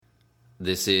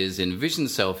This is Envision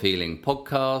Self-Healing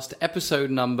Podcast,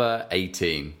 episode number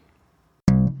 18.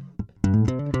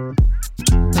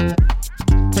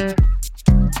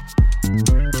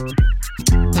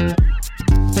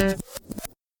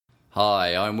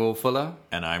 Hi, I'm Will Fuller.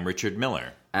 And I'm Richard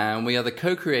Miller. And we are the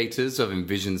co-creators of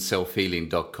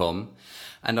EnvisionSelfHealing.com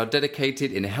and are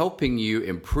dedicated in helping you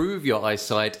improve your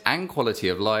eyesight and quality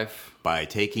of life by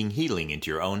taking healing into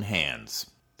your own hands.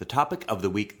 The topic of the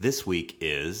week this week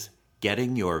is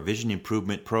getting your vision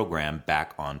improvement program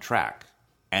back on track.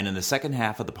 And in the second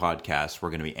half of the podcast, we're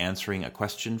going to be answering a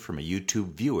question from a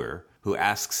YouTube viewer who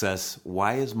asks us,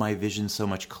 why is my vision so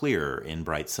much clearer in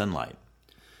bright sunlight?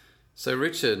 So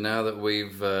Richard, now that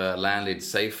we've landed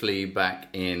safely back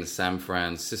in San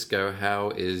Francisco,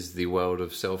 how is the world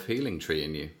of self-healing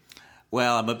treating you?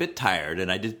 Well, I'm a bit tired,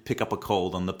 and I did pick up a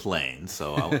cold on the plane,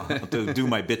 so I'll do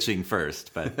my bitching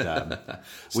first. But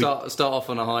start off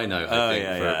on a high note, I think,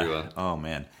 for everyone. Oh,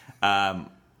 man.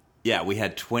 We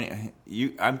had 20...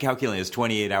 I'm calculating it's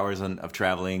 28 hours of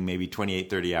traveling, maybe 28,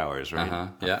 30 hours, right?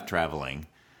 Of traveling.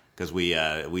 Because we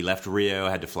left Rio,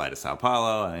 had to fly to Sao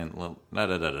Paulo, and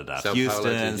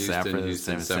Houston,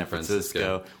 San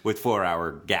Francisco, with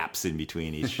 4-hour gaps in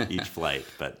between each flight.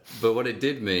 But what it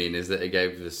did mean is that it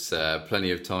gave us plenty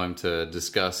of time to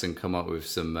discuss and come up with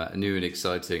some new and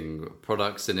exciting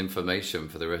products and information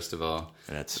for the rest of our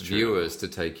viewers to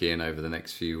take in over the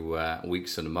next few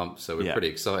weeks and months. So we're pretty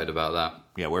excited about that.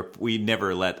 Yeah, we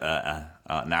never let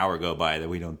an hour go by that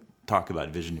we don't talk about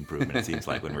vision improvement, it seems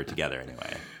like, when we're together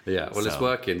anyway. Yeah, well, it's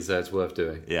working, so it's worth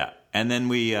doing. Yeah, and then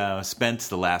we spent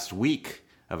the last week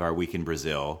of our week in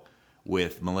Brazil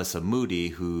with Melissa Moody,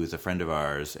 who's a friend of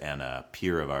ours and a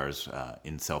peer of ours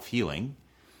in self-healing.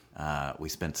 We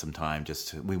spent some time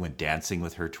we went dancing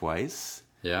with her twice.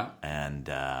 Yeah. And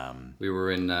we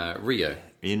were in Rio.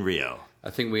 In Rio. I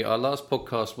think our last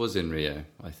podcast was in Rio,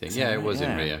 I think. It was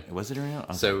in Rio. Was it in Rio?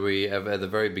 Okay. So we at the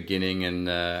very beginning,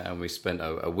 and we spent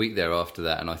a week there after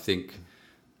that, and I think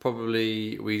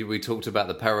probably we talked about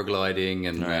the paragliding,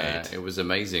 and it was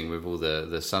amazing with all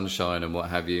the sunshine and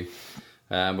what have you.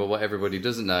 But what everybody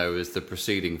doesn't know is the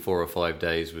preceding 4 or 5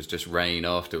 days was just rain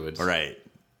afterwards. Right.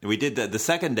 We did the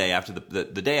second day after the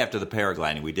day after the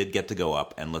paragliding. We did get to go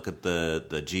up and look at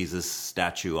the Jesus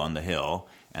statue on the hill.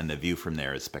 And the view from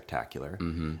there is spectacular.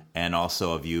 Mm-hmm. And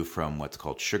also a view from what's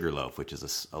called Sugarloaf, which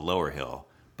is a lower hill,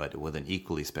 but with an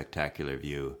equally spectacular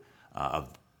view of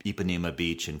Ipanema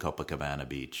Beach and Copacabana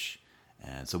Beach.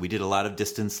 And so we did a lot of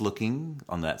distance looking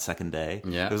on that second day.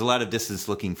 Yeah. There was a lot of distance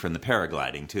looking from the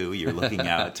paragliding, too. You're looking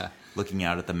out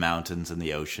at the mountains and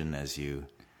the ocean as you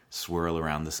swirl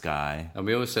around the sky. And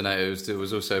we also noticed it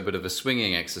was also a bit of a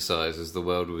swinging exercise as the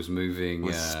world was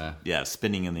moving.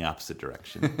 Spinning in the opposite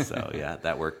direction. So,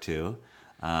 that worked too.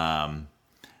 And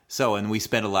we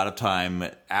spent a lot of time,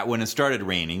 when it started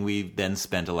raining, we then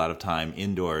spent a lot of time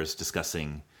indoors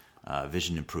discussing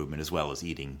vision improvement as well as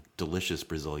eating delicious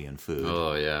Brazilian food.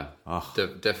 Oh, yeah.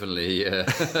 Definitely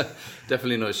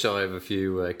definitely not shy of a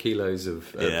few kilos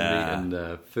of meat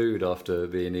and food after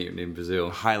being eaten in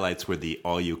Brazil. Highlights were the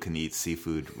all-you-can-eat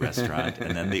seafood restaurant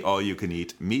and then the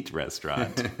all-you-can-eat meat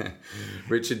restaurant.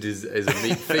 Richard is a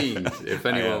meat fiend. If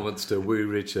anyone wants to woo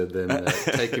Richard, then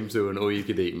take him to an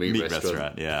all-you-can-eat meat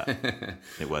restaurant. Yeah.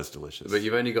 It was delicious. But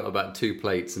you've only got about 2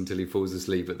 plates until he falls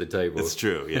asleep at the table. It's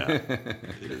true, yeah.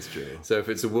 It is true. So if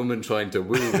it's a woman trying to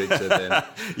woo Richard, then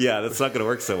that's not going to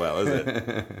work so well, is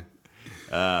it?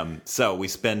 So we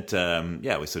spent, we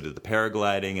sort of did the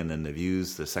paragliding and then the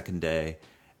views the second day,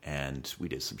 and we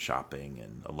did some shopping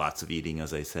and lots of eating,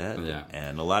 as I said,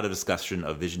 and a lot of discussion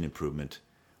of vision improvement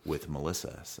with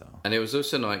Melissa. So, and it was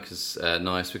also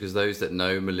nice because those that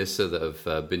know Melissa that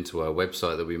have been to our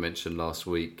website that we mentioned last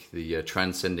week, the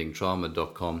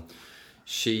transcendingtrauma.com,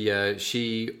 she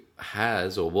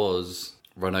has or was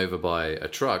run over by a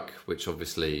truck, which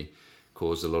obviously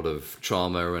caused a lot of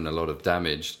trauma and a lot of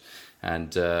damage.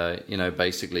 And,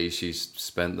 basically she's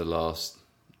spent the last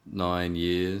 9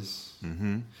 years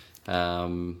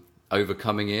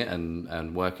overcoming it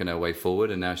and working her way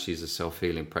forward. And now she's a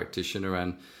self-healing practitioner.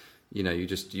 And,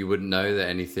 you wouldn't know that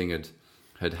anything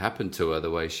had happened to her the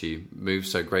way she moved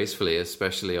so gracefully,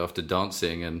 especially after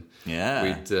dancing. And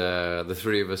the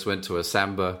three of us went to a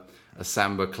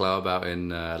samba club out in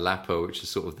Lapa, which is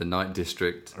sort of the night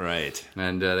district. Right.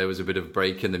 And there was a bit of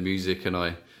break in the music, and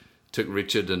I took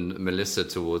Richard and Melissa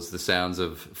towards the sounds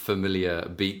of familiar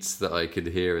beats that I could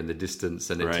hear in the distance,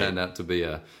 and it turned out to be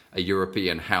a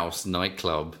European house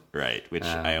nightclub. Right, which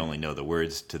I only know the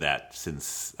words to that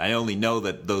since I only know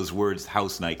that those words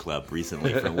house nightclub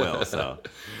recently from Will. But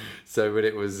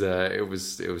it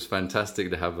was fantastic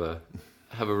to have a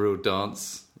real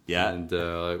dance Yeah. And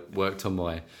I worked on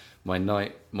my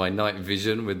night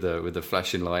vision with the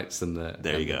flashing lights and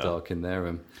the dark in there,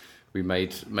 and we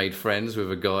made friends with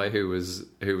a guy who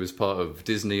was part of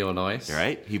Disney on Ice.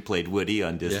 Right, he played Woody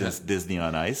on Disney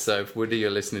on Ice. So if Woody, you're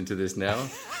listening to this now,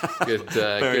 good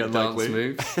dance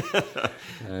move.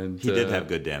 And he did have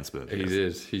good dance moves. He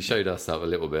did. He showed us that a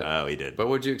little bit. Oh, he did. But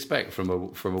what do you expect from a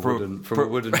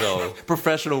wooden doll?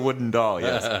 Professional wooden doll,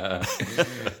 yes.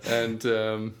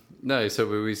 And no, so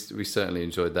we certainly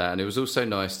enjoyed that, and it was also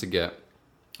nice to get.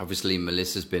 Obviously,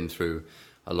 Melissa's been through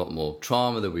a lot more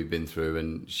trauma than we've been through,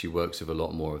 and she works with a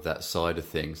lot more of that side of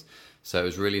things. So it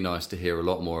was really nice to hear a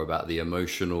lot more about the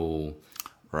emotional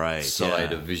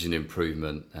side of vision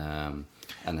improvement,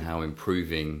 and how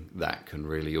improving that can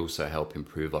really also help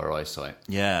improve our eyesight.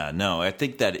 Yeah, no, I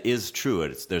think that is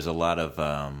true. There's a lot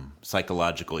of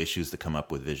psychological issues that come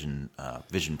up with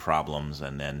vision problems,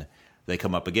 and then they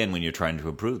come up again when you're trying to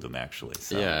improve them, actually.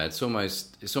 So. Yeah, it's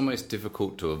almost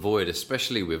difficult to avoid,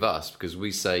 especially with us, because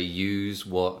we say use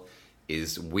what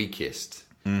is weakest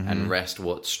and rest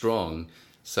what's strong.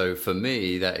 So for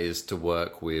me, that is to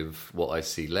work with what I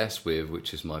see less with,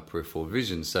 which is my peripheral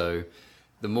vision. So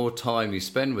the more time you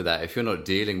spend with that, if you're not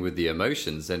dealing with the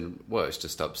emotions, then, well, it's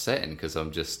just upsetting because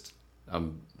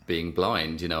I'm being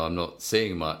blind, I'm not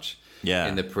seeing much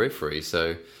in the periphery.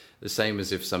 So the same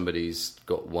as if somebody's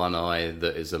got one eye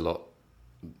that is a lot,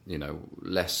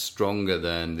 less stronger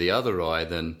than the other eye,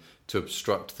 then to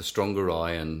obstruct the stronger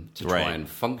eye and to try and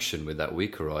function with that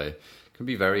weaker eye can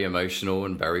be very emotional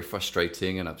and very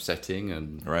frustrating and upsetting,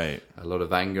 and a lot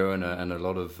of anger and a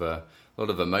lot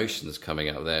of emotions coming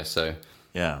out there. So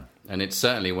and it's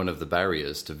certainly one of the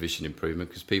barriers to vision improvement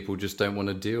because people just don't want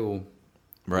to deal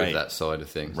with that side of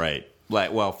things. Right.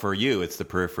 Like, well, for you, it's the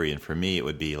periphery, and for me, it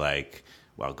would be like,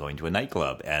 well, going to a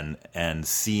nightclub and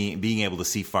being able to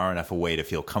see far enough away to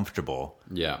feel comfortable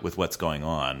with what's going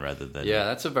on, rather than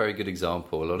that's a very good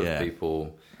example. A lot of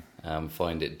people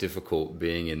find it difficult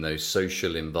being in those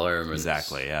social environments.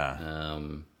 Exactly. Yeah.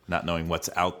 Not knowing what's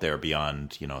out there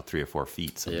beyond 3 or 4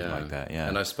 feet, something like that. Yeah.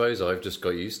 And I suppose I've just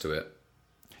got used to it.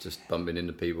 Just bumping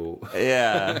into people.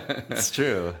 Yeah, it's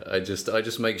true. I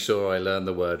just make sure I learn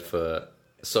the word for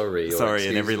sorry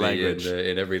in every language.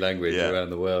 In every language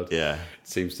around the world. Yeah, it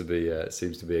seems to be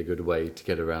a good way to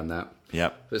get around that.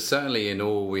 Yep. But certainly, in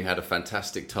all, we had a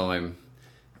fantastic time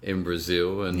in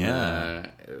Brazil, and I'd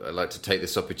like to take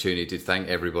this opportunity to thank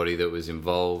everybody that was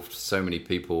involved. So many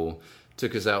people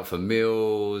took us out for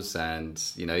meals, and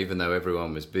even though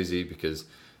everyone was busy, because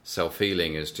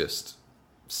self-healing is just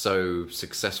so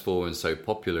successful and so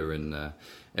popular in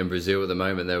Brazil at the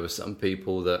moment, there were some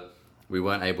people that we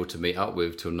weren't able to meet up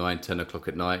with till 9-10 o'clock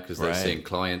at night because they're seeing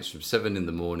clients from 7 in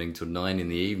the morning till 9 in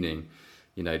the evening,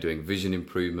 doing vision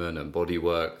improvement and body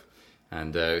work.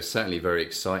 And it was certainly very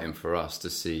exciting for us to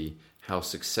see how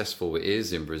successful it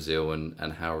is in Brazil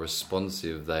and how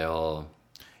responsive they are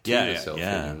to the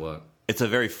self-healing work. It's a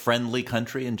very friendly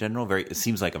country in general. It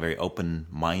seems like a very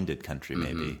open-minded country,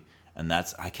 maybe. And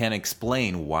I can't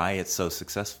explain why it's so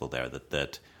successful there.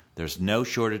 That there's no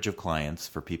shortage of clients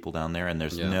for people down there, and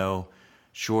there's no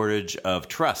shortage of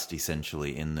trust,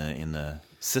 essentially, in the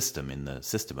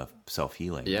system of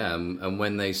self-healing. Yeah, and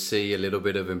when they see a little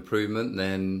bit of improvement,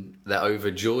 then they're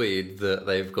overjoyed that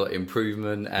they've got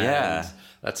improvement, and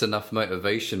that's enough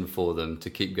motivation for them to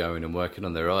keep going and working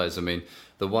on their eyes. I mean,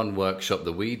 the one workshop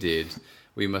that we did,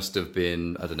 we must have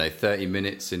been, 30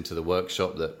 minutes into the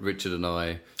workshop that Richard and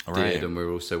I did, and we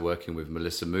were also working with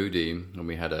Melissa Moody, and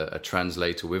we had a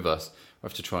translator with us. We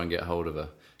have to try and get hold of a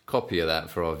copy of that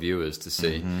for our viewers to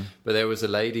see. But there was a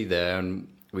lady there, and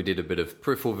we did a bit of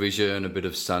peripheral vision, a bit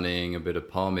of sunning, a bit of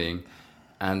palming,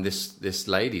 and this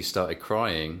lady started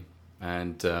crying,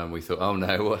 and we thought, oh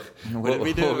no,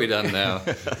 what have we done now?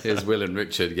 Here's Will and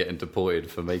Richard getting deported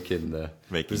for making the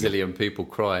Brazilian people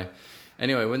cry.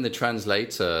 Anyway, when the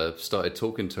translator started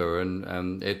talking to her,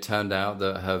 and it turned out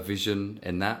that her vision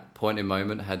in that point in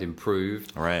moment had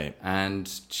improved. Right.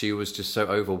 And she was just so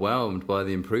overwhelmed by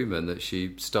the improvement that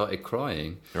she started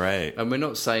crying. Right. And we're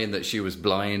not saying that she was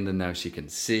blind and now she can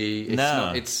see.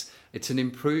 It's an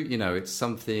it's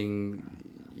something,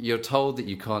 you're told that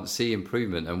you can't see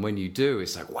improvement, and when you do,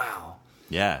 it's like, wow.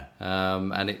 Yeah.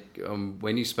 And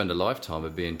when you spend a lifetime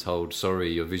of being told,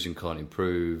 sorry, your vision can't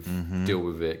improve, deal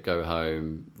with it, go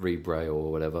home, read Braille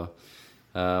or whatever,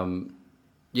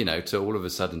 to all of a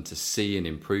sudden to see an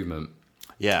improvement,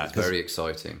 it's very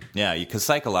exciting. Yeah, because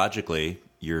psychologically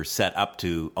you're set up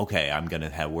to, okay, I'm going to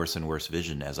have worse and worse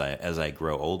vision as I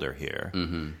grow older here.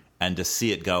 And to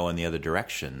see it go in the other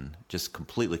direction just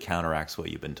completely counteracts what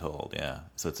you've been told. Yeah,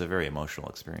 so it's a very emotional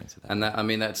experience. And that, I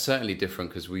mean, that's certainly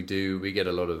different because we get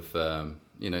a lot of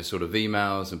sort of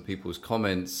emails and people's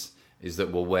comments is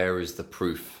that, well, where is the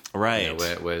proof? Right.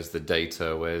 Where's the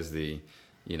data? Where's the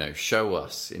show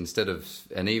us, instead of,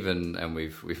 and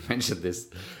we've mentioned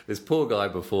this poor guy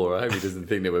before. I hope he doesn't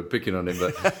think that we're picking on him,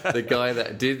 but the guy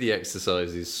that did the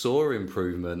exercises saw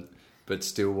improvement, but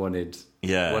still wanted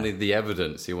the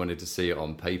evidence. He wanted to see it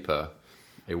on paper.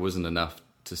 It wasn't enough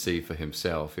to see for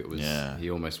himself. It was he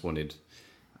almost wanted,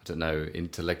 I don't know,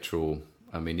 intellectual.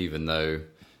 I mean, even though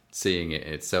seeing it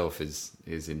itself is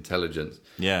intelligence.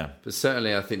 Yeah. But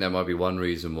certainly, I think that might be one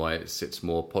reason why it sits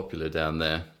more popular down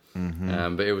there.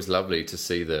 Mm-hmm. But it was lovely to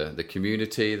see the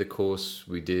community. The course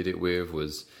we did it with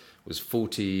was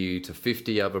 40 to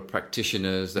 50 other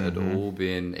practitioners that had all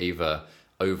been either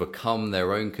overcome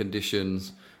their own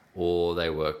conditions, or they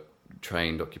were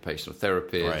trained occupational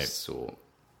therapists, or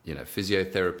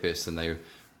physiotherapists, and they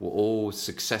were all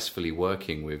successfully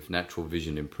working with natural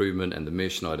vision improvement and the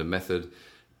Mearschneider method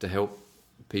to help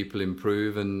people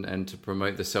improve and to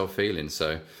promote the self-healing.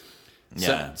 So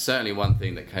certainly one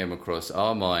thing that came across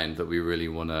our mind that we really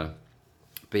want to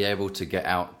be able to get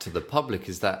out to the public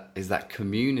is that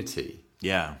community.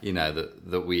 Yeah.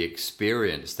 That we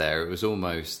experienced there. It was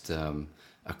almost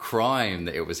a crime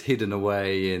that it was hidden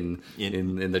away in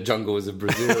the jungles of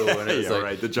Brazil. And it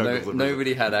was the jungles of Brazil.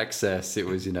 Nobody had access. It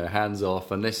was, hands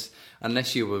off,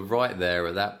 unless you were right there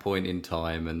at that point in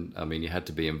time. And I mean, you had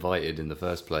to be invited in the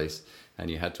first place, and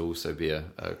you had to also be a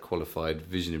qualified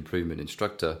vision improvement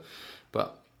instructor.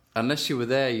 But unless you were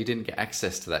there, you didn't get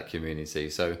access to that community.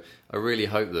 So I really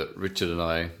hope that Richard and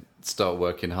I start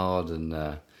working hard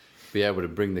and be able to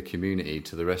bring the community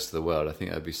to the rest of the world. I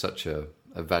think that would be such a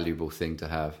valuable thing to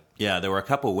have. Yeah, there were a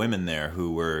couple women there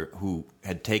who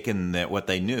had taken what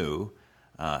they knew,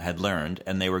 had learned,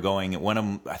 and they were going.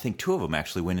 I think two of them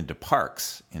actually went into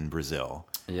parks in Brazil.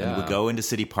 Yeah, and would go into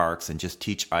city parks and just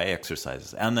teach eye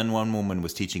exercises. And then one woman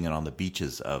was teaching it on the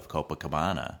beaches of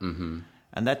Copacabana. Mm-hmm.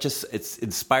 And that it's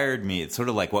inspired me. It's sort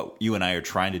of like what you and I are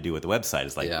trying to do with the website.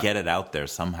 Is get it out there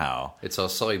somehow. It's our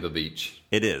cyber beach.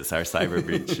 It is our cyber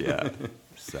beach. Yeah.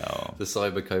 So the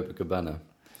cyber Copacabana.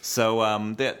 So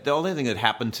the only thing that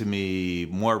happened to me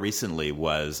more recently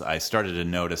was I started to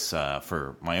notice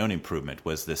for my own improvement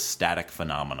was this static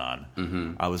phenomenon.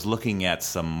 Mm-hmm. I was looking at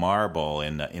some marble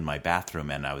in my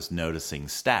bathroom, and I was noticing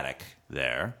static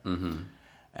there. Mm-hmm.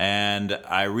 And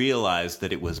I realized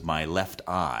that it was my left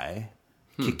eye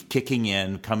kicking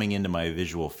in, coming into my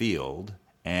visual field,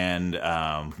 and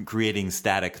creating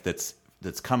static that's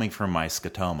coming from my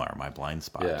scotoma, or my blind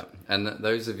spot. Yeah, and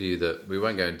those of you that, we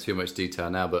won't go into too much detail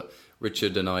now, but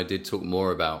Richard and I did talk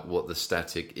more about what the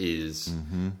static is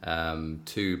 2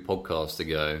 podcasts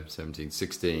ago,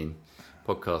 16,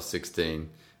 podcast 16,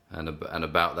 and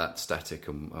about that static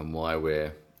and why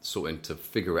we're sorting to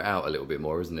figure it out a little bit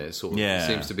more, isn't it? It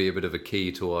seems to be a bit of a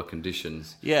key to our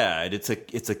conditions. Yeah, it's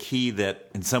a key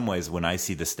that in some ways when I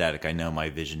see the static, I know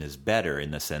my vision is better in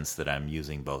the sense that I'm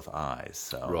using both eyes.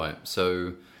 So. Right.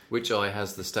 So which eye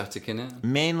has the static in it?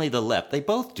 Mainly the left. They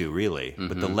both do, really. Mm-hmm.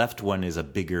 But the left one is a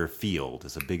bigger field,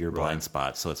 is a bigger blind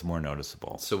spot, so it's more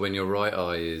noticeable. So when your right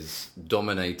eye is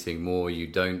dominating more, you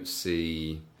don't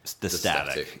see the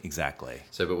static. Exactly.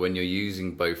 So, but when you're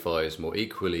using both eyes more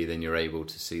equally, then you're able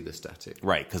to see the static.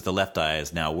 Right, because the left eye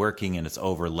is now working and it's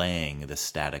overlaying the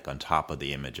static on top of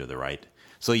the image of the right.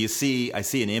 So I see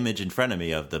an image in front of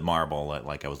me of the marble,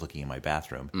 like I was looking in my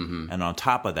bathroom, and on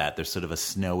top of that, there's sort of a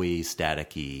snowy,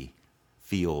 staticky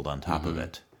field on top of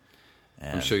it.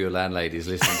 And I'm sure your landlady's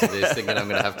listening to this, thinking I'm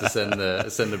going to have to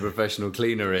send a professional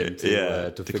cleaner in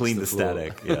to clean the floor.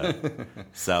 static. Yeah.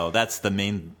 So that's the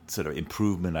main sort of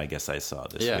improvement I guess I saw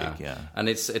this week. Yeah, and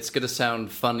it's going to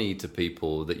sound funny to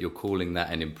people that you're calling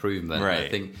that an improvement. Right. I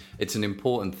think it's an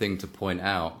important thing to point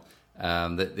out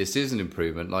that this is an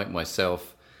improvement. Like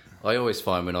myself, I always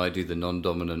find when I do the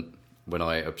non-dominant, when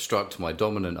I obstruct my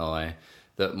dominant eye,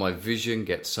 that my vision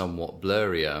gets somewhat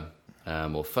blurrier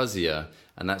or fuzzier.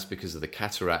 And that's because of the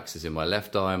cataracts is in my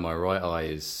left eye, my right eye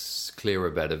is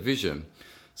clearer, better vision.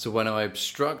 So when I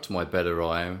obstruct my better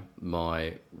eye,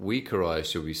 my weaker eye,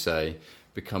 shall we say,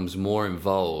 becomes more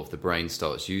involved. The brain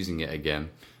starts using it again.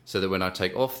 So that when I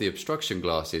take off the obstruction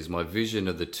glasses, my vision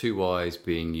of the two eyes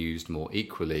being used more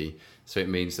equally. So it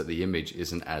means that the image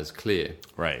isn't as clear.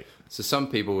 Right. So some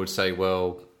people would say,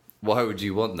 well, why would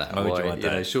you want that? Why would you want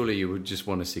that? Surely you would just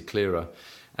want to see clearer.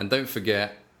 And don't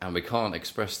forget, and we can't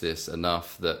express this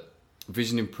enough, that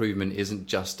vision improvement isn't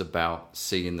just about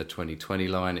seeing the 20/20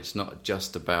 line. It's not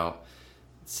just about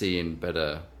seeing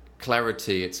better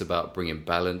clarity, it's about bringing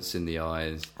balance in the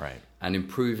eyes. Right. And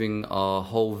improving our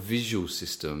whole visual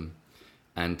system,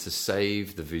 and to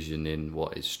save the vision in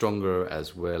what is stronger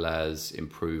as well as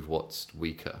improve what's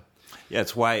weaker. Yeah,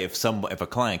 it's why if a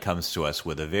client comes to us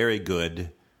with a very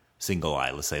good single eye,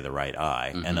 let's say the right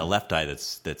eye, and a left eye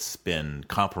that's been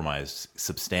compromised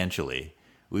substantially,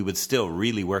 we would still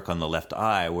really work on the left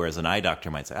eye, whereas an eye doctor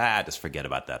might say, just forget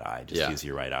about that eye, just use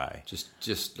your right eye.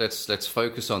 Just let's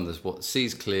focus on this, what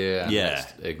sees clear, and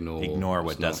let's ignore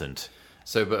what doesn't.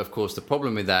 So, but of course, the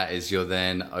problem with that is you're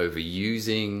then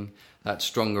overusing that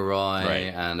stronger eye,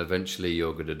 and eventually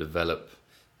you're going to develop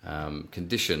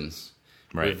conditions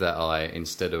with that eye,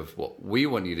 instead of what we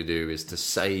want you to do is to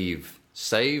save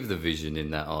the vision in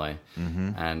that eye,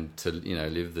 and to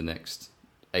live the next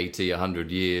 80,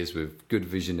 100 years with good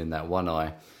vision in that one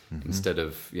eye, instead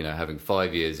of having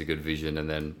 5 years of good vision and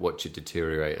then watch it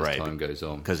deteriorate as time goes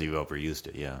on. Because you've overused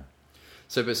it, yeah.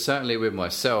 So, but certainly with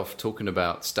myself, talking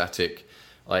about static,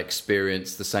 I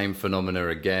experienced the same phenomena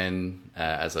again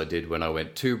as I did when I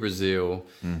went to Brazil.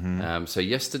 So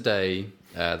yesterday,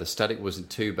 the static wasn't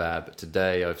too bad, but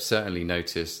today I've certainly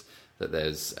noticed that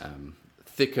there's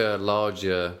thicker,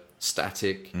 larger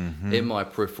static in my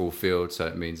peripheral field. So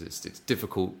it means it's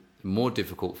more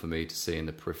difficult for me to see in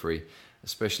the periphery,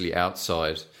 especially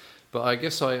outside. But I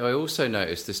guess I also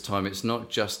noticed this time it's not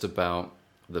just about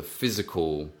the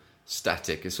physical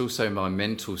static, it's also my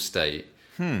mental state.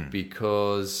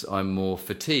 Because I'm more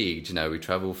fatigued. We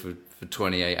travel for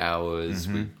 28 hours.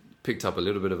 We picked up a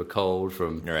little bit of a cold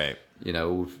from,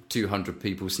 all 200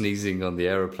 people sneezing on the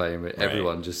aeroplane.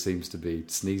 Everyone just seems to be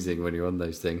sneezing when you're on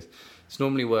those things. It's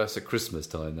normally worse at Christmas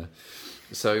time, though.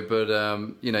 So, but,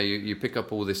 you pick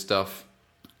up all this stuff.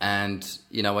 And,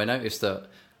 I noticed that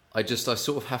I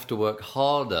sort of have to work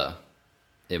harder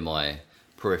in my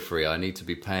periphery. I need to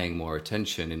be paying more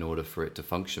attention in order for it to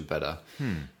function better.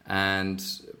 And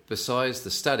besides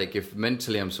the static, if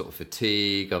mentally I'm sort of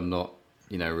fatigued, I'm not,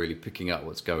 really picking up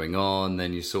what's going on,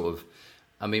 then you sort of,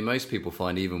 most people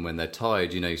find even when they're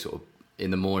tired, you sort of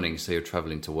in the morning, say you're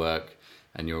traveling to work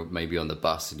and you're maybe on the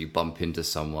bus and you bump into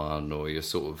someone, or you're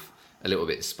sort of a little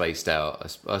bit spaced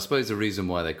out. I suppose the reason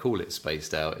why they call it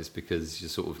spaced out is because you're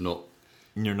sort of not...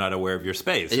 You're not aware of your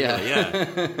space.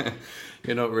 Yeah.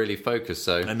 You're not really focused.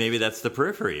 So, and maybe that's the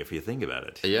periphery if you think about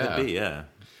it. Yeah. Could be, yeah.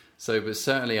 So, but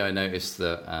certainly I noticed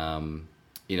that,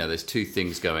 there's two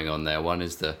things going on there. One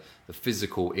is the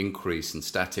physical increase in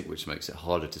static, which makes it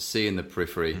harder to see in the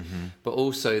periphery. But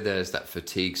also there's that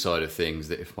fatigue side of things,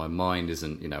 that if my mind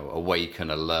isn't, awake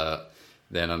and alert,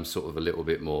 then I'm sort of a little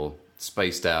bit more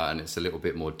spaced out, and it's a little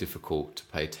bit more difficult to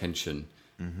pay attention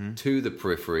to the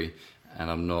periphery,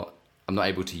 and I'm not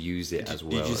able to use it as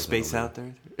well. Did you space out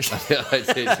there? I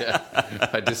did, yeah.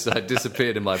 I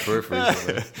disappeared in my periphery.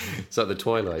 It's like the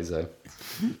Twilight Zone.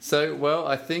 So, well,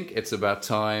 I think it's about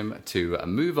time to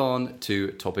move on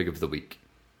to topic of the week.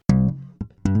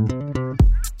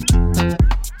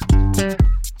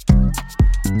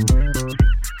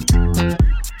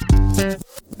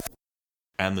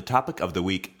 And the topic of the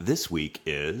week this week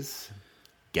is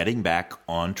getting back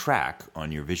on track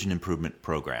on your vision improvement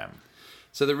program.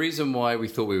 So the reason why we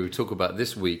thought we would talk about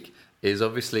this week is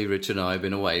obviously Richard and I have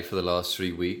been away for the last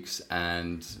 3 weeks,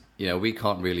 and we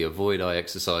can't really avoid eye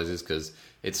exercises because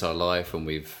it's our life, and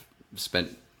we've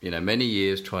spent many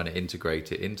years trying to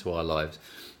integrate it into our lives.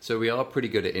 So we are pretty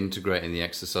good at integrating the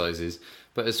exercises.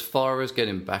 But as far as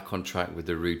getting back on track with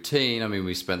the routine,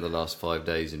 we spent the last 5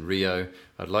 days in Rio.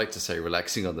 I'd like to say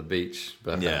relaxing on the beach,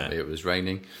 but it was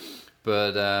raining.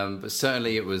 But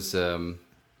certainly it was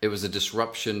a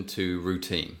disruption to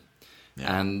routine.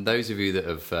 Yeah. And those of you that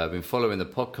have been following the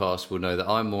podcast will know that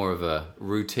I'm more of a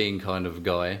routine kind of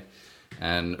guy,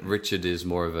 and Richard is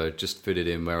more of a just fit it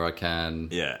in where I can.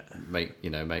 Yeah. Make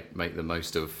the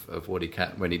most of what he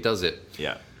can when he does it.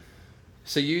 Yeah.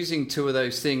 So using two of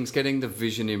those things, getting the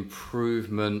vision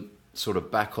improvement sort of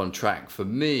back on track for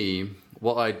me,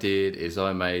 what I did is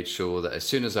I made sure that as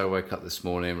soon as I woke up this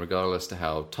morning, regardless to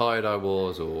how tired I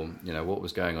was or what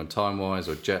was going on time-wise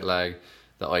or jet lag,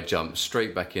 that I jumped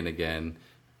straight back in again,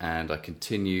 and I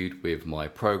continued with my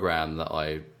program that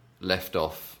I left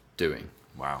off doing.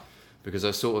 Wow. Because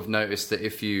I sort of noticed that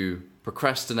if you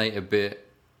procrastinate a bit,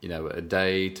 a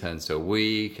day turns to a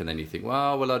week, and then you think,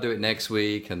 well, I'll do it next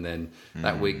week, and then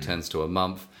that week turns to a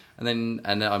month. And then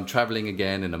I'm traveling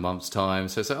again in a month's time.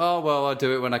 So it's like, I'll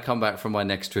do it when I come back from my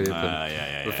next trip.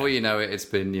 Before you know it, it's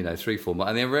been, 3-4 months.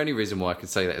 And the only reason why I could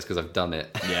say that is because I've done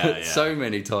it so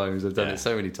many times. I've done it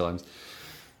so many times.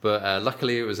 But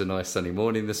luckily it was a nice sunny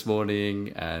morning this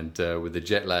morning. And with the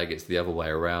jet lag, it's the other way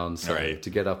around. So to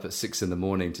get up at 6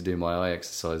 a.m. to do my eye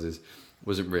exercises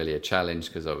wasn't really a challenge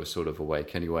because I was sort of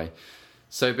awake anyway.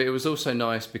 So, but it was also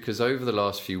nice because over the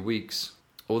last few weeks,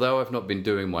 although I've not been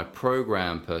doing my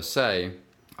program per se,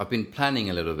 I've been planning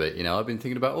a little bit. I've been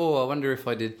thinking about, I wonder if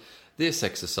I did this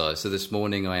exercise. So this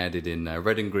morning I added in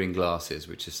red and green glasses,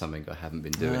 which is something I haven't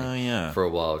been doing for a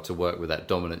while to work with that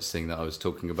dominance thing that I was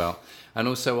talking about. And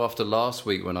also after last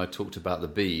week when I talked about the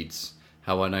beads,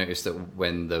 how I noticed that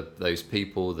when those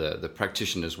people, the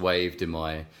practitioners waved in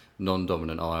my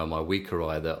non-dominant eye or my weaker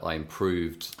eye, that I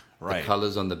improved the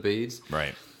colours on the beads.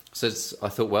 Right. So I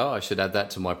thought, I should add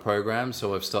that to my program.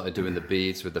 So I've started doing the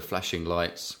beads with the flashing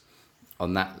lights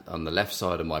on the left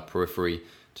side of my periphery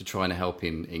to try and help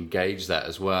engage that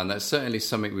as well. And that's certainly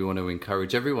something we want to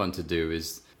encourage everyone to do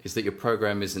is that your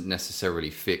program isn't necessarily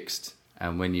fixed.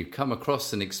 And when you come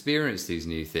across and experience these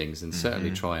new things, and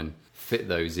certainly try and fit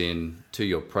those in to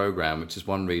your program, which is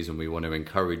one reason we want to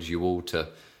encourage you all to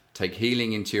take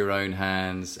healing into your own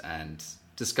hands and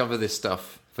discover this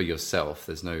stuff for yourself.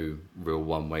 There's no real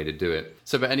one way to do it.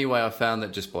 So, but anyway, I found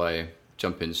that just by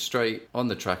jumping straight on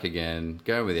the track again,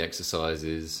 going with the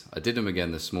exercises, I did them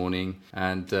again this morning,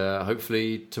 and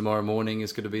hopefully tomorrow morning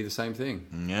is going to be the same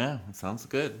thing. Yeah, that sounds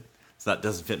good. So that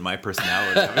doesn't fit my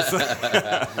personality, obviously.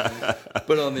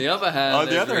 But on the other hand,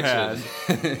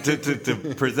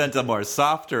 to present a more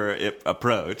softer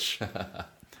approach,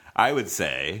 I would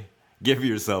say give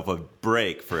yourself a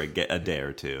break for a day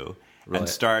or two. Right. And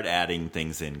start adding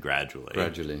things in gradually.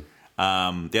 The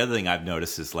other thing I've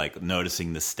noticed is like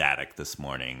noticing the static this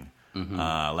morning. Mm-hmm.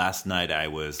 Last night I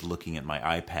was looking at my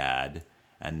iPad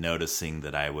and noticing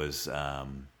that I was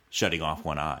shutting off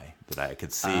one eye that I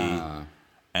could see,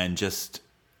 and just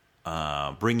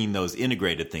bringing those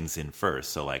integrated things in first.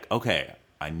 So like, okay,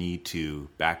 I need to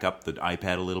back up the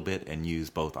iPad a little bit and use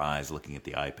both eyes looking at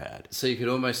the iPad. So you could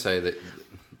almost say that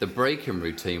the break-in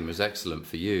routine was excellent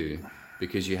for you,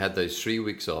 because you had those 3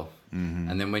 weeks off,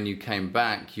 and then when you came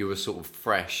back, you were sort of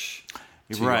fresh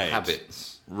to your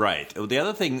habits. Right. The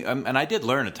other thing, and I did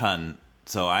learn a ton,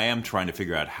 so I am trying to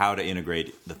figure out how to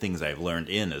integrate the things I've learned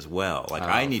in as well. Like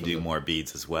I need to do more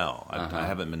beads as well. I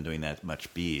haven't been doing that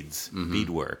much bead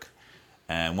work.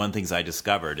 And one of the things I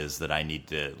discovered is that I need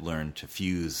to learn to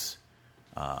fuse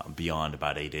beyond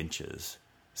about 8 inches.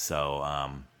 So,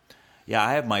 I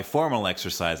have my formal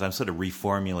exercise. I'm sort of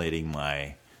reformulating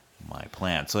my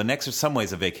plan. So in some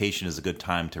ways, a vacation is a good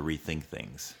time to rethink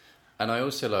things. And I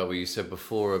also like what you said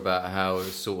before about how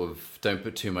sort of don't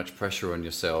put too much pressure on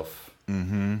yourself.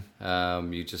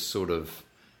 Mm-hmm. You just sort of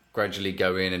gradually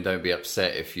go in and don't be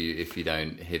upset if you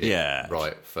don't hit it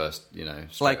right first,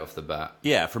 straight off the bat.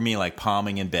 Yeah, for me, like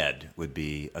palming in bed would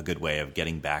be a good way of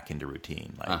getting back into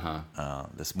routine. Like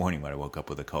this morning when I woke up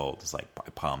with a cold, it's like I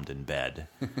palmed in bed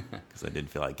because I didn't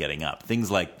feel like getting up. Things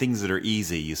that are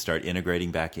easy, you start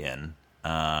integrating back in,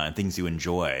 and things you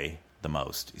enjoy the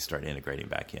most, you start integrating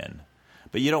back in.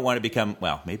 But you don't want to become,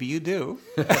 maybe you do.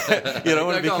 You don't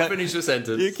want to become, finish the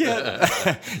sentence. You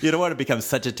can't. You don't want to become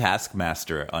such a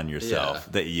taskmaster on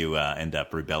yourself that you end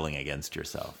up rebelling against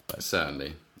yourself. But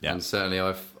certainly. Yeah. And certainly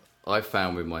I've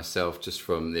found with myself, just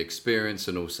from the experience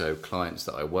and also clients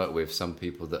that I work with, some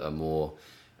people that are more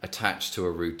attached to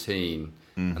a routine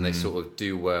and they sort of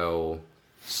do well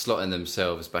slotting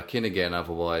themselves back in again.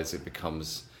 Otherwise it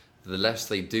becomes, the less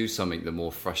they do something, the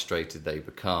more frustrated they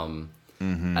become.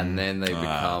 Mm-hmm. And then they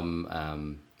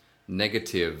become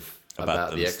negative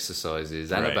about the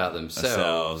exercises and about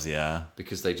themselves,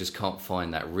 because they just can't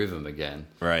find that rhythm again.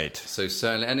 Right. So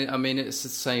certainly, and it's the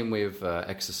same with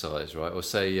exercise, right? Or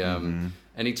say,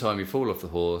 anytime you fall off the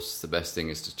horse, the best thing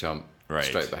is to jump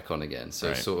straight back on again. So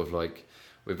it's sort of like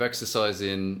with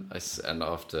exercising, and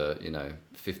after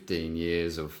 15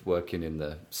 years of working in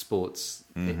the sports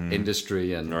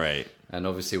industry, and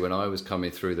obviously when I was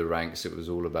coming through the ranks, it was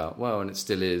all about, and it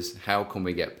still is, how can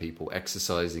we get people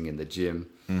exercising in the gym?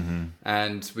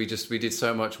 And we did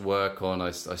so much work on,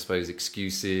 I suppose,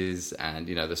 excuses and,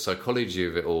 the psychology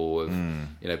of it all.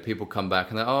 Of, people come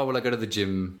back and they're, I go to the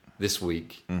gym this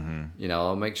week.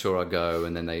 I'll make sure I go.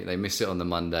 And then they miss it on the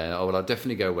Monday. I'll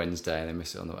definitely go Wednesday, and they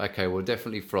miss it on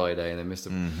definitely Friday, and they miss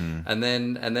it. And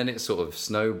then it sort of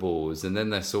snowballs. And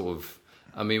then they're sort of,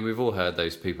 we've all heard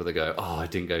those people that go, I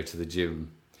didn't go to the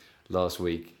gym last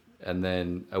week. And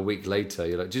then a week later,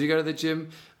 you're like, did you go to the gym?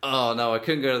 Oh, no, I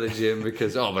couldn't go to the gym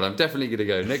because, but I'm definitely going to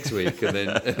go next week. And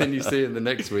then you see them the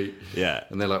next week. Yeah.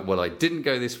 And they're like, I didn't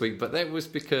go this week, but that was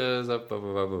because of blah,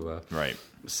 blah, blah, blah, blah. Right.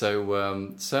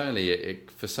 So certainly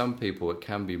for some people, it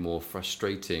can be more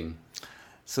frustrating.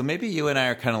 So maybe you and I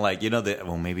are kind of like,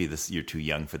 maybe you're too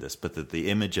young for this, but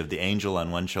the image of the angel on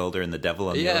one shoulder and the devil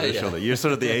on the other shoulder. You're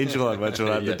sort of the angel on one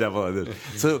shoulder, I'm the devil on the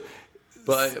other.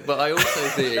 But I also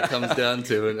think it comes down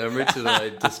to, and Richard and I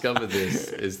discovered this,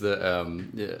 is that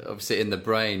obviously in the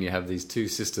brain you have these two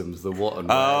systems, the what and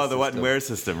where. Oh, the what and where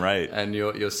system, right. And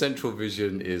your central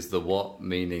vision is the what,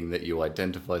 meaning that you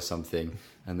identify something,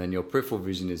 and then your peripheral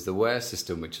vision is the where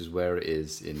system, which is where it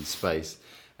is in space.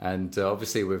 And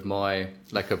obviously with my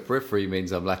lack of periphery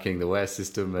means I'm lacking the where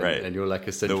system, and you're like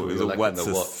essentially you're lacking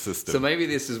the what system. So maybe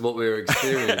this is what we're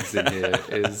experiencing here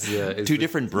is two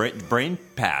different brain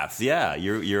paths. Yeah,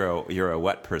 you're a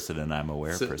what person and I'm a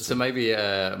where person. So maybe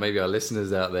our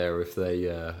listeners out there, if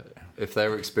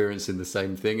they're experiencing the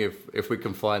same thing, if we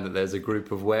can find that there's a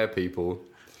group of where people.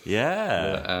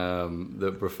 Yeah.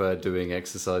 That prefer doing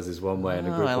exercises one way and a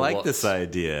group I of like what's. this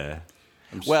idea.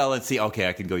 Well, let's see. Okay,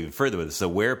 I can go even further with this. So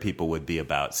where people would be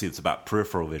about, it's about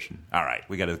peripheral vision. All right,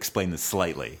 we got to explain this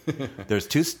slightly. There's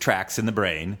two tracks in the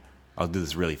brain. I'll do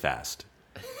this really fast.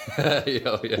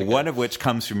 One of which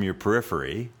comes from your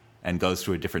periphery and goes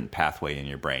through a different pathway in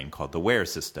your brain called the where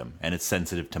system, and it's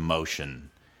sensitive to motion,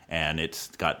 and it's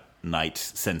got night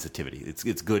sensitivity.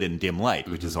 It's good in dim light,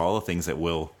 which is all the things that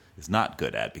Will is not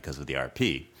good at because of the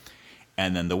RP.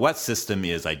 And then the what system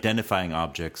is identifying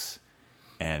objects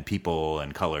and people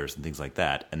and colors and things like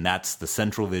that. And that's the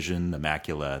central vision, the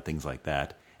macula, things like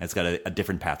that. And it's got a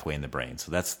different pathway in the brain.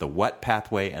 So that's the what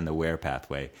pathway and the where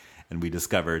pathway. And we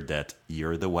discovered that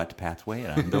you're the what pathway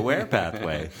and I'm the where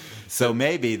pathway. So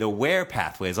maybe the where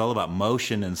pathway is all about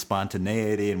motion and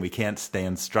spontaneity, and we can't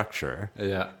stand structure.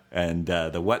 Yeah. And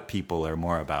the what people are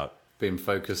more about being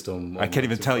focused on. I can't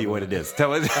even tell you what it is.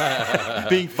 Tell us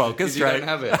being focused, you right? Don't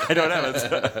have it. I don't have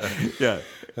it. Yeah.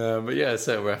 But yeah,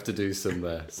 so we'll have to do some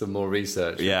more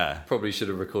research. Yeah. Probably should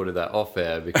have recorded that off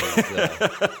air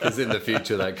because in the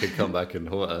future that could come back and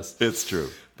haunt us. It's true.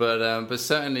 But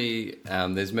certainly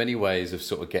there's many ways of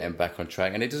sort of getting back on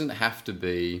track, and it doesn't have to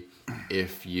be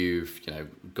if you've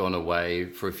gone away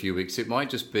for a few weeks. It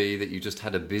might just be that you just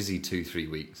had a busy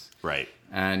 2-3 weeks. Right.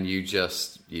 And you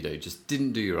just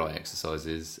didn't do your eye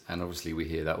exercises, and obviously we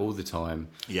hear that all the time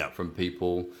from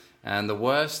people. And the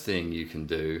worst thing you can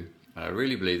do, I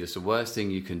really believe this, the worst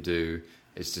thing you can do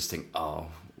is just think, I'm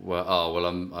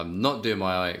not doing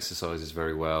my eye exercises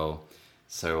very well,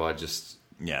 so I just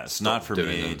it's not for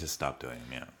me to stop doing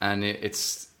them. Yeah, and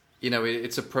it's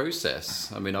a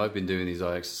process. I mean, I've been doing these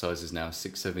eye exercises now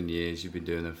 6-7 years. You've been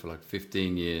doing them for like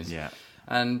 15 years. Yeah,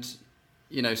 and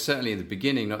certainly in the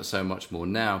beginning, not so much more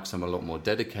now because I'm a lot more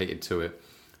dedicated to it.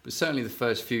 But certainly the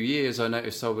first few years, I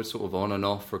noticed I was sort of on and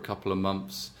off for a couple of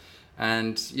months.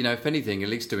 And, if anything, at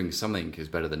least doing something is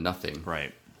better than nothing.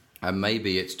 Right. And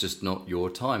maybe it's just not your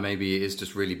time. Maybe it is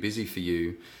just really busy for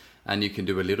you. And you can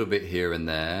do a little bit here and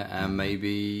there. And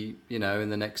maybe, in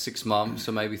the next 6 months,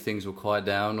 or maybe things will quiet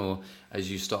down. Or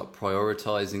as you start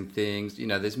prioritizing things,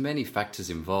 there's many factors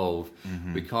involved.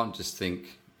 Mm-hmm. We can't just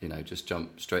think, just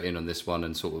jump straight in on this one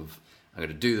and sort of, I'm going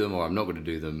to do them or I'm not going to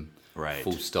do them. Right.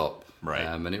 Full stop. Right.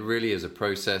 And it really is a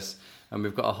process. And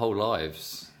we've got our whole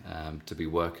lives to be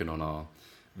working on our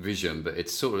vision. But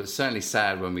it's certainly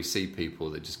sad when we see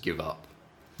people that just give up.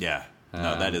 Yeah.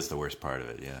 No, that is the worst part of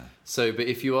it, yeah. So, but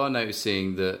if you are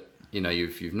noticing that,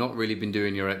 if you've not really been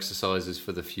doing your exercises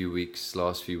for the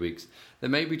last few weeks,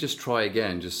 then maybe just try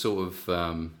again. Just sort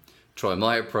of try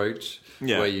my approach,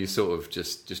 where you sort of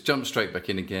just jump straight back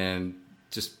in again.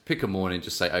 Just pick a morning,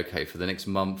 just say, okay, for the next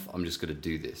month, I'm just going to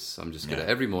do this. I'm just going to,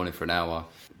 every morning for an hour,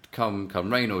 come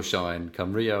rain or shine,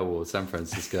 come Rio or San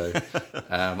Francisco,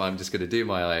 I'm just going to do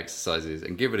my eye exercises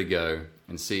and give it a go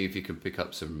and see if you can pick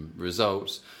up some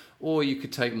results. Or you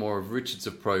could take more of Richard's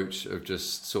approach of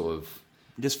just sort of...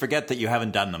 Just forget that you haven't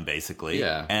done them, basically.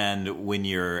 Yeah. And when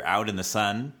you're out in the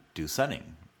sun, do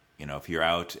sunning. If you're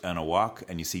out on a walk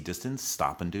and you see distance,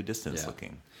 stop and do distance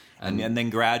looking. And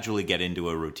then gradually get into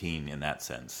a routine in that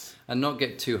sense. And not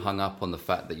get too hung up on the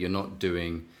fact that you're not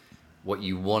doing what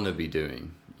you want to be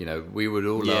doing. We would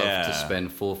all love to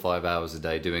spend 4 or 5 hours a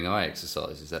day doing eye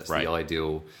exercises. That's the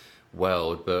ideal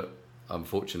world. But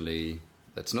unfortunately...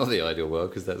 That's not the ideal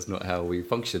world because that's not how we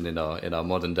function in our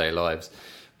modern day lives.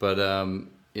 But,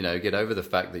 get over the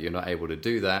fact that you're not able to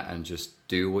do that and just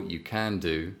do what you can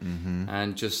do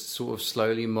and just sort of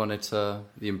slowly monitor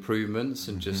the improvements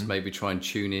and just maybe try and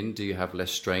tune in. Do you have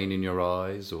less strain in your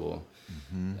eyes or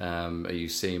are you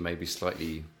seeing maybe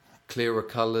slightly clearer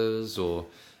colors or,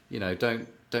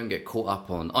 don't get caught up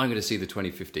on, I'm going to see the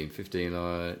 2015,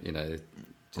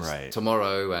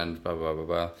 tomorrow and blah, blah, blah,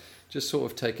 blah. Just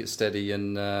sort of take it steady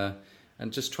and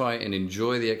just try and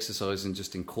enjoy the exercise and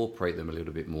just incorporate them a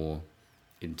little bit more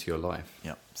into your life.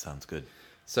 Yeah, sounds good.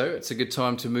 So it's a good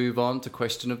time to move on to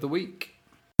question of the week.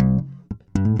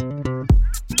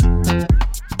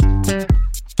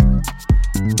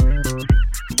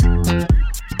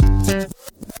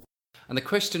 And the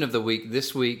question of the week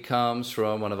this week comes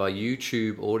from one of our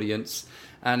YouTube audience,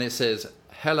 and it says,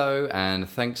 "Hello and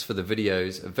thanks for the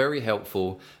videos, very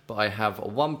helpful, but I have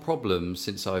one problem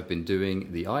since I've been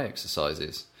doing the eye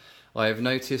exercises. I have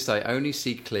noticed I only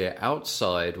see clear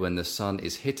outside when the sun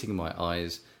is hitting my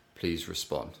eyes. Please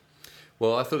respond."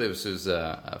 Well, I thought this was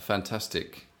a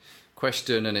fantastic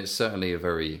question, and it's certainly a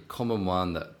very common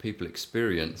one that people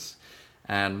experience.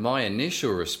 And my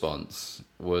initial response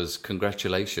was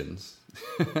congratulations.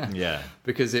 Yeah.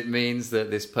 Because it means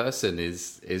that this person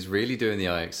is really doing the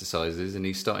eye exercises, and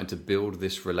he's starting to build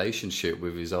this relationship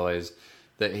with his eyes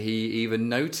that he even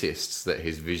noticed that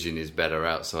his vision is better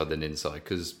outside than inside.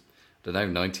 Because, I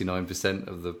don't know, 99%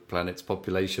 of the planet's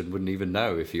population wouldn't even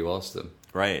know if you asked them.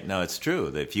 Right. No, it's true.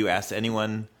 If you ask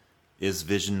anyone, is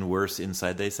vision worse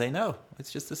inside, they say no.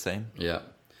 It's just the same. Yeah.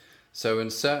 So,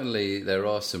 and certainly there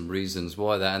are some reasons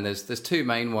why that, and there's two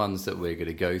main ones that we're going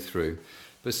to go through.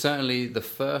 But certainly the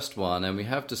first one, and we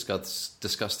have discussed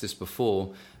this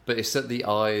before, but it's that the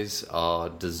eyes are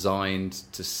designed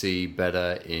to see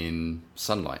better in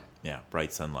sunlight. Yeah,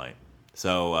 bright sunlight.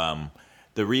 So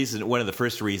one of the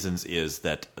first reasons is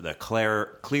that the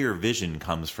clear vision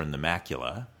comes from the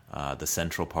macula, the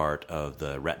central part of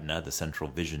the retina, the central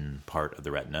vision part of the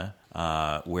retina,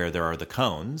 where there are the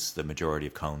cones. The majority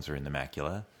of cones are in the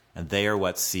macula, and they are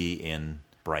what see in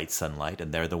bright sunlight,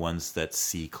 and they're the ones that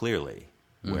see clearly.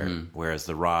 Whereas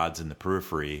the rods in the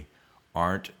periphery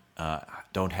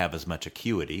don't have as much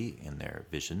acuity in their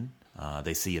vision.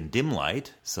 They see in dim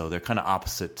light, so they're kind of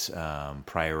opposite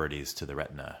priorities to the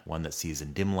retina. One that sees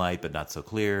in dim light but not so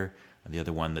clear, and the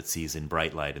other one that sees in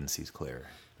bright light and sees clear.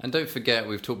 And don't forget,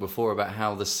 we've talked before about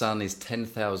how the sun is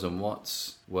 10,000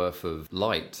 watts worth of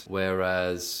light,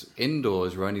 whereas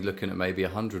indoors we're only looking at maybe a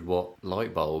 100-watt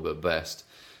light bulb at best.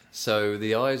 So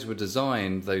the eyes were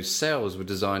designed, those cells were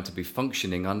designed to be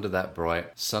functioning under that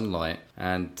bright sunlight.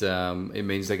 And it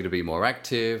means they're going to be more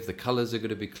active, the colours are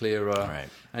going to be clearer. Right.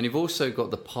 And you've also got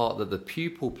the part that the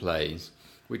pupil plays,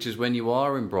 which is when you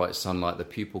are in bright sunlight, the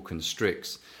pupil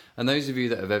constricts. And those of you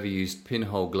that have ever used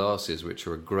pinhole glasses, which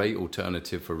are a great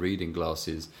alternative for reading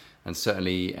glasses, and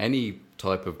certainly any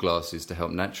type of glasses to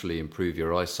help naturally improve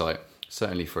your eyesight,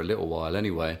 certainly for a little while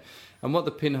anyway. And what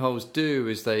the pinholes do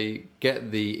is they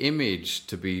get the image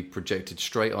to be projected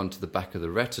straight onto the back of the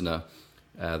retina,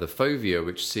 the fovea,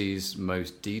 which sees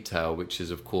most detail, which is,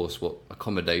 of course, what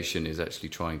accommodation is actually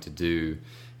trying to do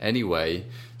anyway.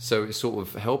 So it's sort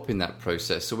of helping that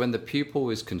process. So when the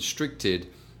pupil is constricted,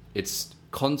 it's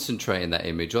concentrating that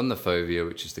image on the fovea,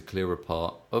 which is the clearer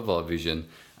part of our vision,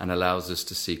 and allows us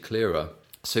to see clearer.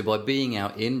 So by being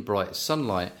out in bright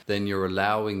sunlight, then you're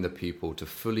allowing the pupil to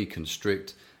fully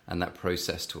constrict and that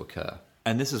process to occur.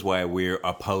 And this is why we're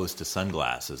opposed to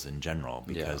sunglasses in general,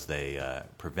 because they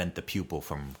prevent the pupil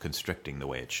from constricting the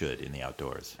way it should in the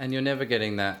outdoors. And you're never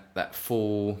getting that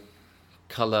full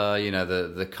color,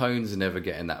 the cones are never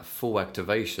getting that full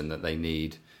activation that they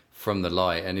need from the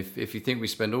light. And if you think we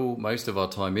spend most of our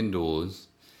time indoors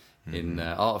in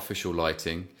artificial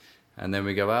lighting, and then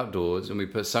we go outdoors and we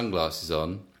put sunglasses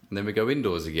on, and then we go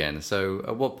indoors again. So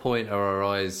at what point are our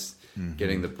eyes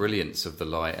getting the brilliance of the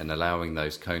light and allowing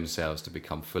those cone cells to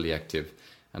become fully active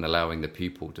and allowing the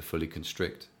pupil to fully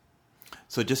constrict?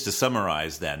 So just to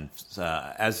summarize then,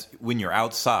 as when you're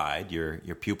outside,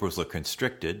 your pupils are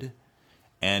constricted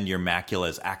and your macula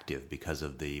is active because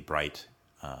of the bright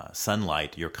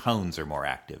sunlight. Your cones are more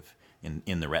active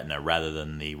in the retina rather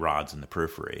than the rods in the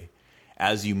periphery.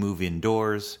 As you move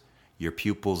indoors, your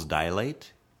pupils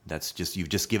dilate. You've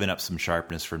just given up some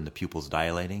sharpness from the pupils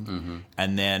dilating.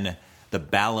 And then the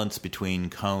balance between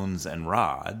cones and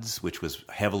rods, which was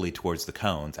heavily towards the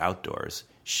cones outdoors,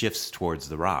 shifts towards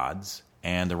the rods,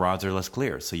 and the rods are less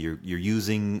clear. So you're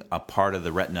using a part of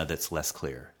the retina that's less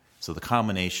clear. So the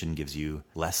combination gives you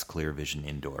less clear vision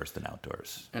indoors than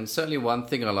outdoors. And certainly one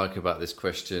thing I like about this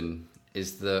question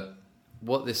is that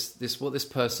what this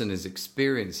person is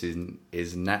experiencing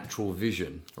is natural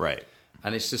vision. Right.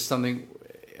 And it's just something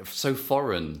so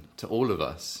foreign to all of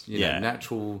us,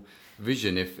 natural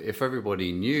vision. If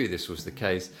everybody knew this was the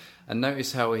case, and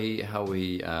notice how he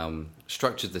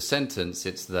structured the sentence.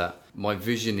 It's that my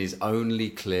vision is only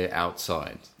clear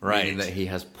outside, right? Meaning that he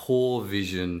has poor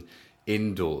vision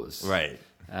indoors, right?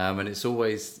 And it's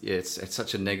always it's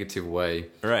such a negative way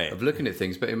of looking at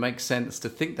things, but it makes sense to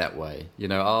think that way.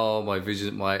 My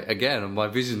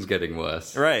vision's getting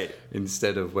worse, right?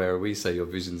 Instead of where we say your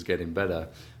vision's getting better.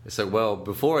 So,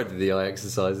 before I did the eye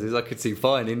exercises, I could see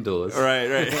fine indoors.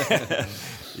 Right.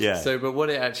 Yeah. So, but what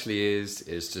it actually is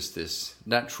just this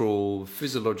natural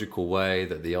physiological way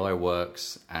that the eye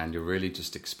works, and you're really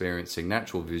just experiencing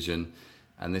natural vision.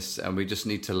 and we just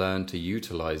need to learn to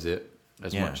utilize it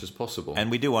as much as possible.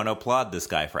 And we do want to applaud this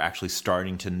guy for actually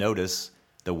starting to notice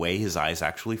the way his eyes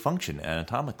actually function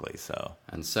anatomically.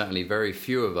 And certainly very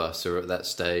few of us are at that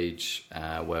stage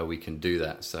where we can do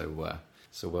that. So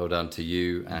well done to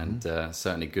you, and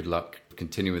certainly good luck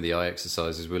continuing with the eye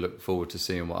exercises. We look forward to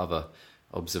seeing what other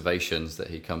observations that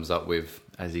he comes up with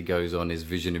as he goes on his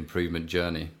vision improvement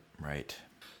journey. Right.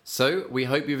 So we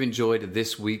hope you've enjoyed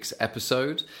this week's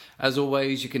episode. As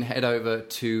always, you can head over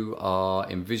to our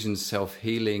Envision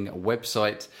Self-Healing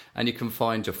website, and you can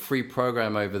find your free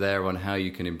program over there on how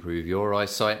you can improve your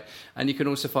eyesight. And you can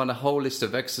also find a whole list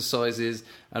of exercises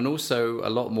and also a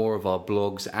lot more of our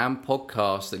blogs and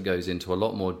podcasts that goes into a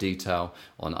lot more detail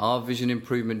on our vision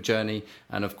improvement journey,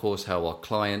 and of course how our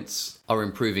clients are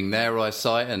improving their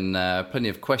eyesight, and plenty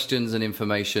of questions and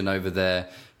information over there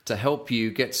to help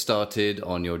you get started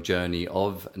on your journey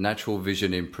of natural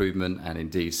vision improvement and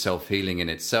indeed self-healing in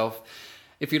itself.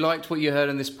 If you liked what you heard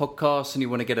in this podcast and you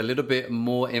want to get a little bit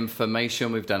more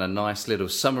information, we've done a nice little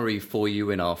summary for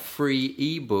you in our free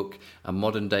ebook, A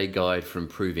Modern Day Guide for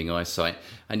Improving Eyesight,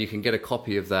 and you can get a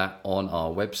copy of that on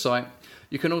our website.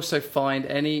 You can also find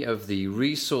any of the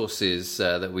resources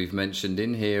that we've mentioned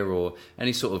in here, or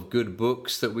any sort of good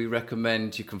books that we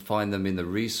recommend. You can find them in the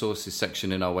resources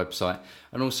section in our website,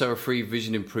 and also a free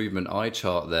vision improvement eye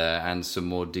chart there, and some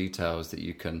more details that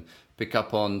you can pick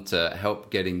up on to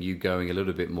help getting you going a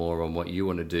little bit more on what you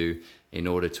want to do in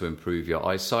order to improve your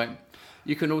eyesight.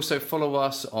 You can also follow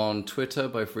us on Twitter.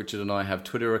 Both Richard and I have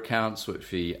Twitter accounts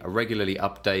which we regularly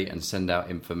update and send out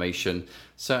information.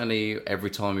 Certainly every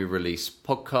time we release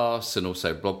podcasts and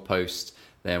also blog posts,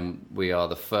 then we are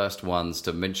the first ones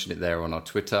to mention it there on our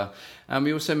Twitter. And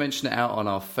we also mention it out on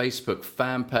our Facebook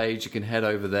fan page. You can head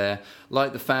over there,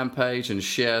 like the fan page, and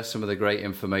share some of the great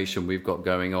information we've got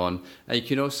going on. And you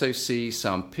can also see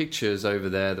some pictures over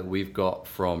there that we've got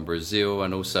from Brazil,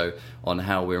 and also on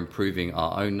how we're improving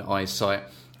our own eyesight.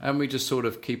 And we just sort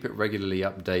of keep it regularly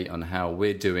update on how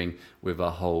we're doing with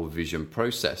our whole vision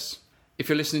process. If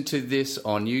you're listening to this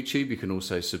on YouTube, you can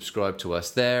also subscribe to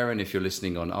us there. And if you're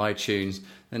listening on iTunes,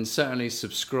 then certainly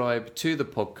subscribe to the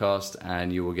podcast,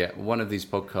 and you will get one of these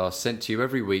podcasts sent to you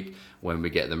every week when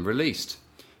we get them released.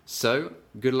 So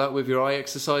good luck with your eye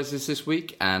exercises this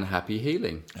week, and happy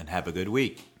healing. And have a good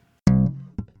week.